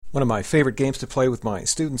One of my favorite games to play with my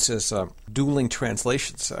students is dueling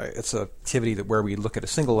translations. It's an activity where we look at a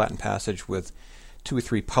single Latin passage with 2 or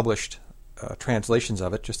 3 published translations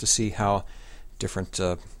of it just to see how different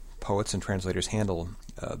poets and translators handle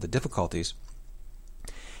the difficulties.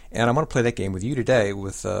 And I want to play that game with you today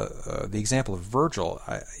with the example of Virgil.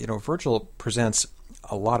 Virgil presents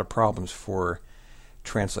a lot of problems for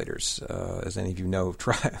translators, as any of you know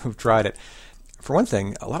who've tried it. For one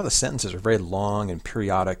thing, a lot of the sentences are very long and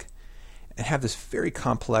periodic and have this very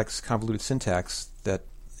complex, convoluted syntax that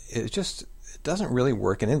it doesn't really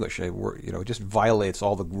work in English. It just violates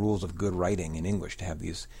all the rules of good writing in English to have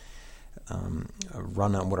these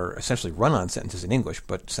what are essentially run-on sentences in English,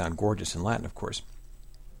 but sound gorgeous in Latin, of course.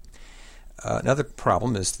 Another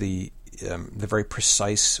problem is the very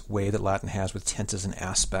precise way that Latin has with tenses and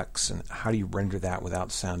aspects, and how do you render that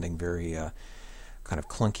without sounding very kind of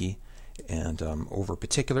clunky and over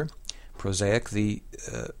particular, prosaic. The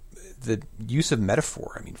use of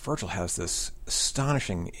metaphor. I mean, Virgil has this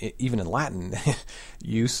astonishing, even in Latin,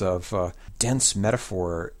 use of dense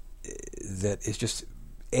metaphor that is just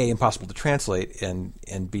A, impossible to translate,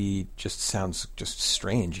 and B, just sounds just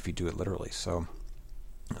strange if you do it literally. So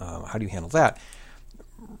how do you handle that?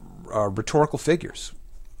 Rhetorical figures,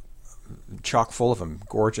 chock full of them,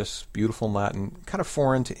 gorgeous, beautiful in Latin, kind of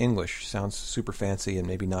foreign to English, sounds super fancy and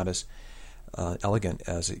maybe not as elegant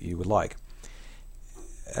as you would like.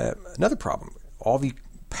 Another problem, all the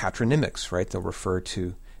patronymics, right? They'll refer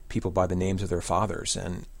to people by the names of their fathers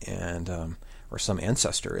and or some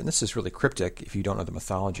ancestor, and this is really cryptic if you don't know the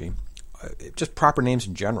mythology. Just proper names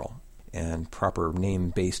in general and proper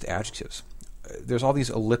name-based adjectives. There's all these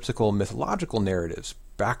elliptical mythological narratives,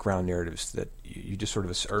 background narratives that you just sort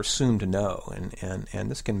of are assumed to know, and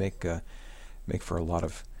this can make for a lot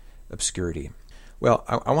of obscurity. Well,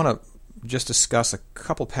 I want to just discuss a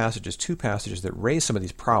couple passages, 2 passages that raise some of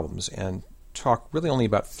these problems, and talk really only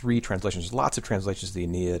about 3 translations. There's lots of translations of the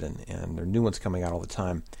Aeneid, and there are new ones coming out all the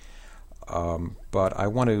time. But I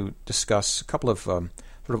want to discuss a couple of sort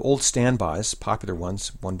of old standbys, popular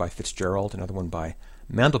ones, one by Fitzgerald, another one by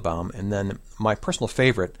Mandelbaum, and then my personal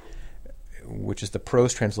favorite, which is the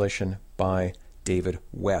prose translation by David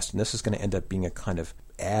West. And this is going to end up being a kind of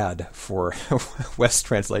ad for West's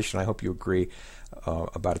translation. I hope you agree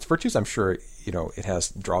about its virtues. I'm sure it has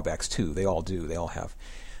drawbacks too. They all do. They all have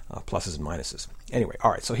pluses and minuses. Anyway,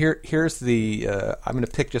 all right. So here's the. I'm going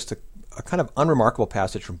to pick just a kind of unremarkable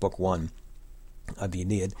passage from Book 1 of the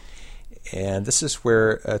Aeneid. And this is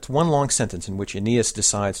where it's one long sentence in which Aeneas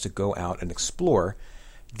decides to go out and explore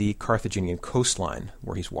the Carthaginian coastline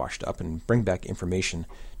where he's washed up and bring back information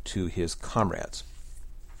to his comrades.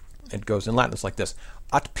 It goes in Latin, it's like this: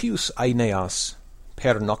 At pius Aeneas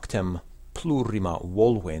per noctem plurima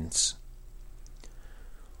volvens,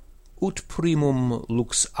 ut primum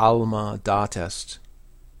lux alma datest,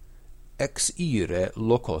 ex ire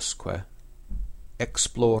locosque,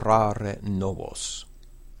 explorare novos.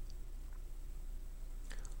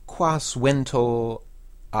 Quas vento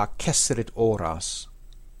accesserit horas,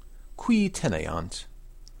 qui teneant,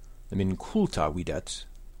 min culta videt,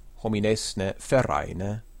 hominesne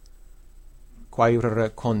ferraine, quaere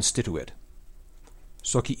constituit,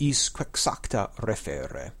 sociis quexacta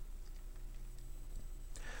referre.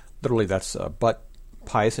 Literally, that's but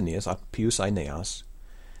pius Aeneas, pius Aeneas,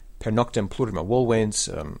 per noctem plurima volvens,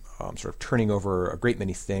 sort of turning over a great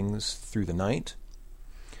many things through the night.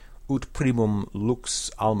 Ut primum lux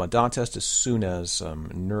alma datest, as soon as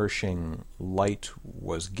nourishing light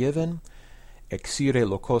was given. Exire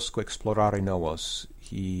locosque explorare novos.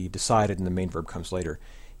 He decided, and the main verb comes later,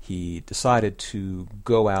 he decided to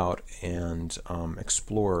go out and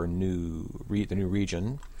explore the new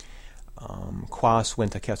region. Quas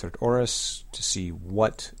venta cesserit horas, to see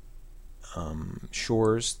what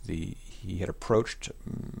shores he had approached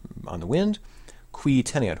on the wind. Qui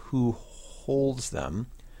teneat, who holds them.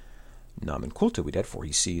 Nomen culta videt, for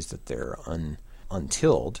he sees that they're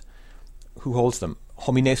untilled. Who holds them?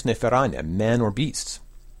 Homines ne ferraine, men or beasts.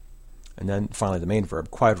 And then finally the main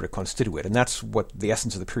verb, quaere constituit, and that's what the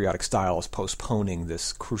essence of the periodic style is, postponing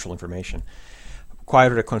this crucial information.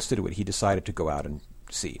 Quaere constituit, he decided to go out and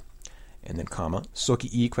see. And then comma,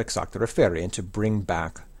 socii quexacta referre, and to bring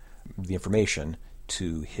back the information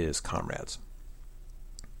to his comrades.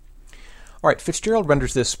 All right, Fitzgerald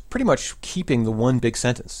renders this pretty much keeping the one big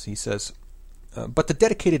sentence. He says, but the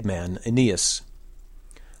dedicated man, Aeneas,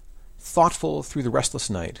 thoughtful through the restless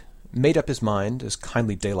night, made up his mind, as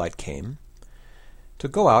kindly daylight came, to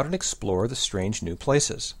go out and explore the strange new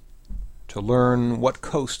places, to learn what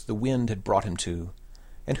coast the wind had brought him to,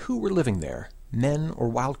 and who were living there, men or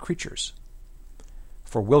wild creatures.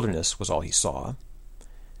 For wilderness was all he saw,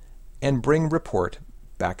 and bring report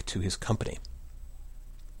back to his company.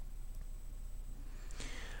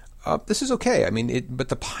 This is okay. But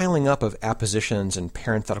the piling up of appositions and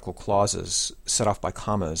parenthetical clauses set off by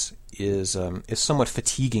commas is somewhat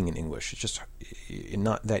fatiguing in English. It's just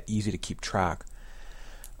not that easy to keep track.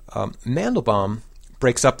 Mandelbaum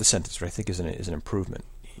breaks up the sentence, which I think is an improvement.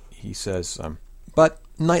 He says, "But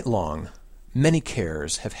night long, many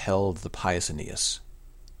cares have held the pious Aeneas.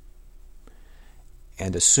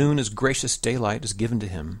 And as soon as gracious daylight is given to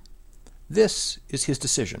him, this is his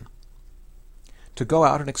decision: to go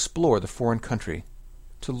out and explore the foreign country,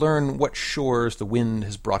 to learn what shores the wind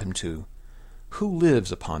has brought him to, who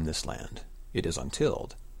lives upon this land, it is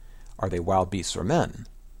untilled, are they wild beasts or men,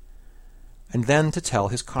 and then to tell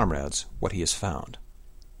his comrades what he has found."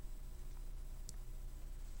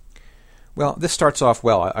 Well, this starts off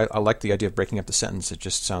well. I like the idea of breaking up the sentence. It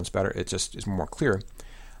just sounds better. It just is more clear.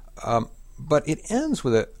 But it ends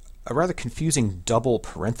with a rather confusing double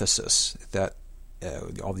parenthesis that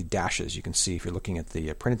all the dashes you can see if you're looking at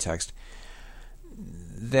the printed text,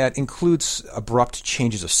 that includes abrupt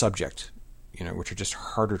changes of subject, which are just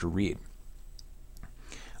harder to read.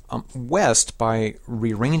 West, by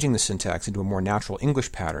rearranging the syntax into a more natural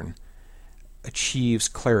English pattern, achieves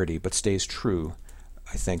clarity but stays true,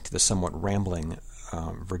 I think, to the somewhat rambling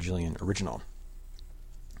Virgilian original.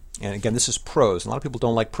 And again, this is prose. A lot of people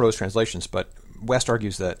don't like prose translations, but West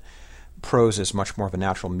argues that prose is much more of a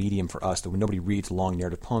natural medium for us, that when nobody reads long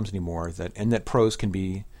narrative poems anymore, and that prose can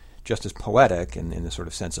be just as poetic in the sort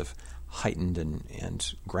of sense of heightened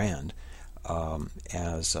and grand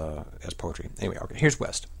as poetry. Anyway, okay, here's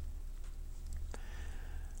West.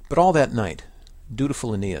 "But all that night,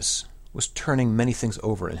 dutiful Aeneas was turning many things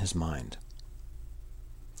over in his mind.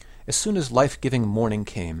 As soon as life-giving morning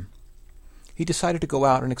came, he decided to go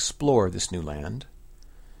out and explore this new land,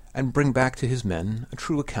 and bring back to his men a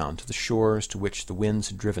true account of the shores to which the winds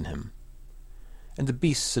had driven him, and the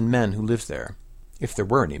beasts and men who lived there, if there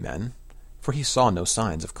were any men, for he saw no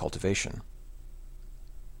signs of cultivation."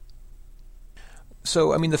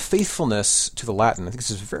 So, the faithfulness to the Latin, I think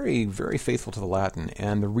this is very, very faithful to the Latin,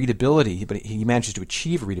 and the readability, but he manages to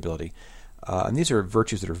achieve readability. And these are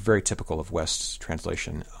virtues that are very typical of West's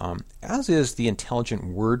translation, as is the intelligent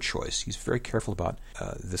word choice. He's very careful about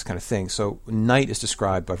this kind of thing. So night is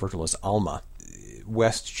described by Virgil as alma.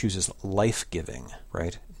 West chooses life-giving,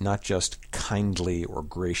 right? Not just kindly or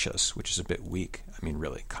gracious, which is a bit weak.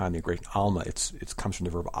 Really, kindly or gracious. Alma, it comes from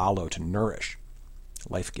the verb allo, to nourish.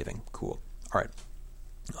 Life-giving. Cool. All right.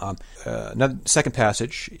 Another second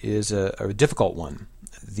passage is a difficult one.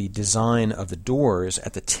 The design of the doors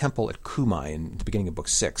at the temple at Cumae in the beginning of Book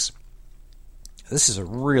 6. This is a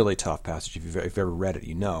really tough passage. If you've ever read it,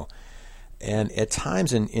 you know. And at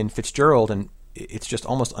times in Fitzgerald, and it's just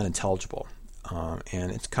almost unintelligible.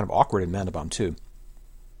 And it's kind of awkward in Mandelbaum, too.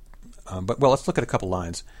 But let's look at a couple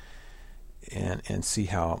lines and see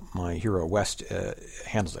how my hero West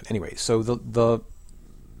handles it. Anyway, so the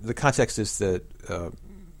context is that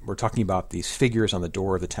we're talking about these figures on the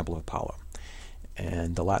door of the Temple of Apollo.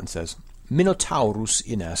 And the Latin says, "Minotaurus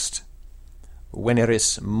inest,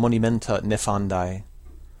 veneris monumenta nefandae,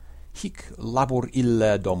 hic labor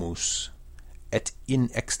ille domus, et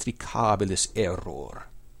inextricabilis error."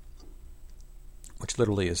 Which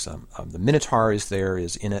literally is, the Minotaur is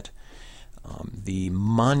in it. The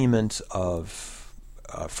monument of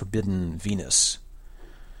forbidden Venus.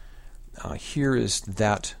 Here is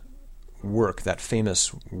that work, that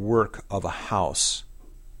famous work of a house,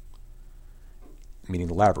 meaning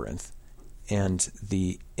the labyrinth, and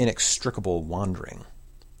the inextricable wandering.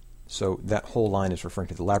 So that whole line is referring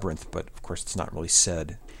to the labyrinth, but of course it's not really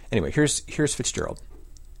said. Anyway, here's Fitzgerald.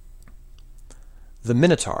 "The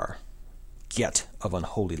Minotaur, get of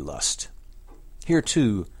unholy lust. Here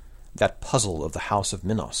too, that puzzle of the house of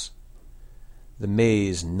Minos, the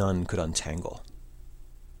maze none could untangle."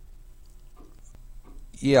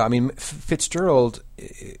 Yeah, Fitzgerald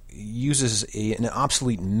uses an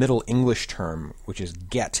obsolete Middle English term, which is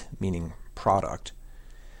get, meaning product.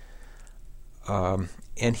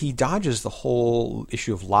 And he dodges the whole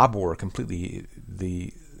issue of labor completely,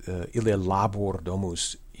 the ille labor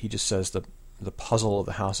domus. He just says the puzzle of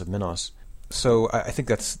the house of Minos. So I think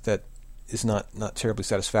that is not terribly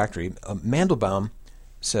satisfactory. Mandelbaum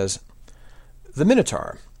says, "The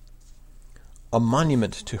Minotaur, a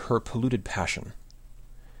monument to her polluted passion.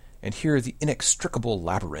 And here the inextricable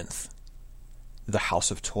labyrinth, the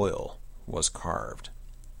house of toil, was carved."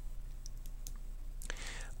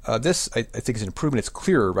 This, I think, is an improvement. It's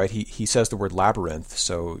clearer, right? He says the word labyrinth,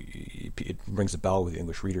 so it rings a bell with the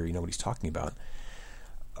English reader. You know what he's talking about.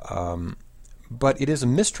 But it is a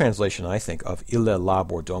mistranslation, I think, of ille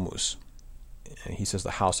labor domus. He says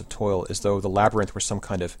the house of toil, as though the labyrinth were some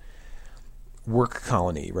kind of work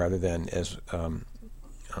colony rather than as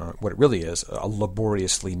what it really is, a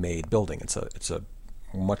laboriously made building. It's a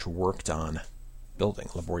much worked on building,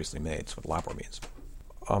 laboriously made. That's what labor means.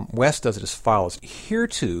 West does it as follows. Here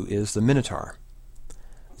too is the Minotaur,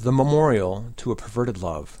 the memorial to a perverted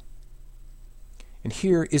love. And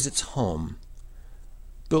here is its home,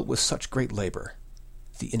 built with such great labor,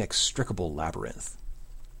 the inextricable labyrinth.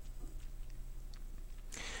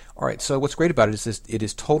 All right, so what's great about it is this, it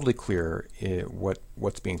is totally clear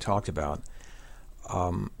what's being talked about.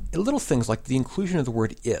 Little things like the inclusion of the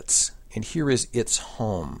word its, and here is its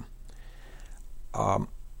home.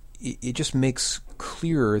 It just makes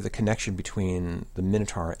clear the connection between the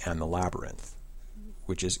Minotaur and the labyrinth,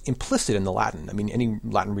 which is implicit in the Latin. I mean, any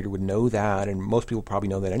Latin reader would know that, and most people probably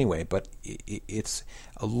know that anyway, but it's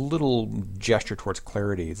a little gesture towards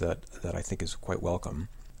clarity that I think is quite welcome.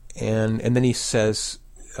 And then he says,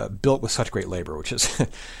 built with such great labor, which is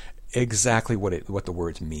exactly what the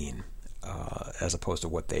words mean, as opposed to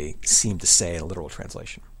what they seem to say in a literal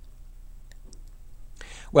translation.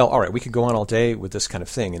 Well, all right, we could go on all day with this kind of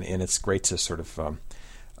thing, and it's great to sort of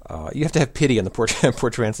you have to have pity on the poor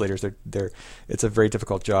translators. It's a very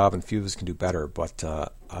difficult job, and few of us can do better. But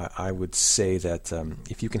I would say that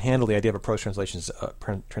if you can handle the idea of a prose translation of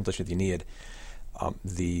the Aeneid,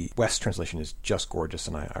 the West translation is just gorgeous,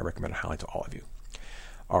 and I recommend it highly to all of you.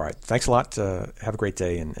 All right, thanks a lot. Have a great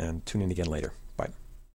day, and tune in again later.